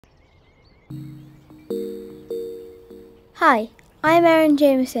Hi, I'm Erin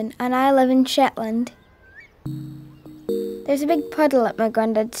Jameson and I live in Shetland. There's a big puddle at my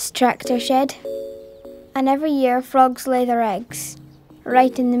granddad's tractor shed, and every year frogs lay their eggs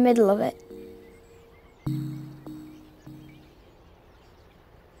right in the middle of it.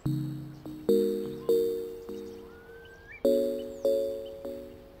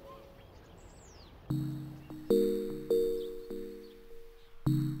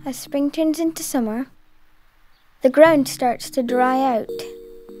 As spring turns into summer, the ground starts to dry out.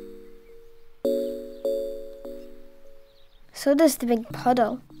 So does the big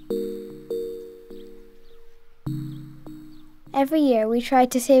puddle. Every year we try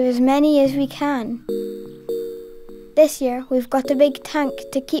to save as many as we can. This year we've got a big tank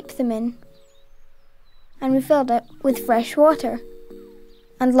to keep them in, and we filled it with fresh water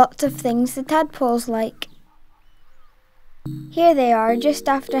and lots of things the tadpoles like. Here they are just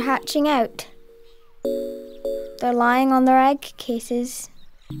after hatching out. They're lying on their egg cases,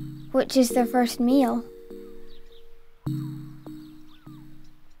 which is their first meal.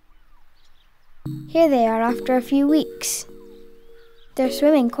 Here they are after a few weeks. They're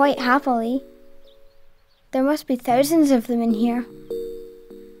swimming quite happily. There must be thousands of them in here.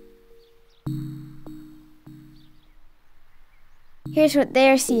 Here's what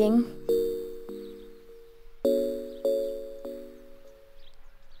they're seeing.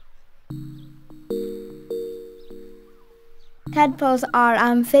 Tadpoles are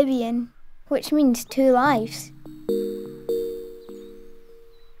amphibian, which means 2 lives.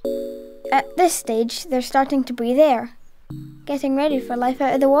 At this stage, they're starting to breathe air, getting ready for life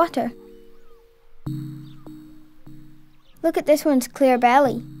out of the water. Look at this one's clear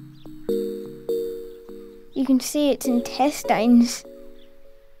belly. You can see its intestines.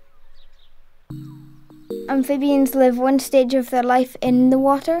 Amphibians live one stage of their life in the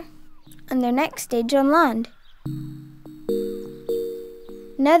water and their next stage on land.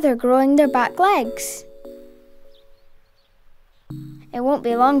 Now they're growing their back legs. It won't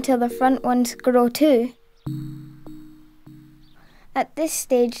be long till the front ones grow too. At this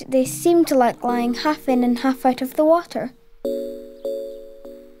stage, they seem to like lying half in and half out of the water.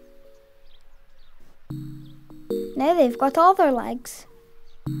 Now they've got all their legs.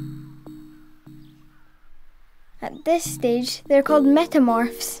 At this stage, they're called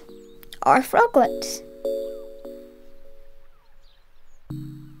metamorphs, or froglets.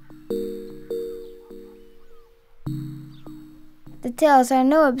 The tails are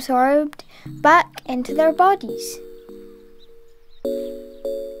now absorbed back into their bodies.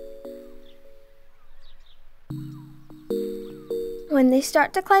 When they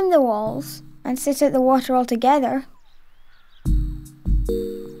start to climb the walls and sit out the water altogether,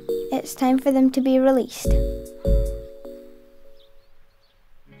 it's time for them to be released.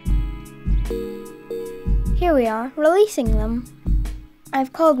 Here we are, releasing them.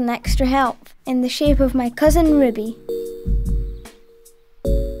 I've called in extra help in the shape of my cousin Ruby.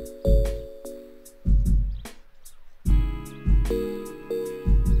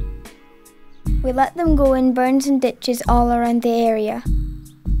 We let them go in burns and ditches all around the area.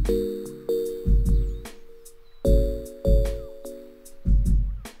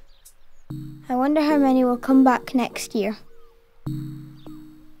 I wonder how many will come back next year.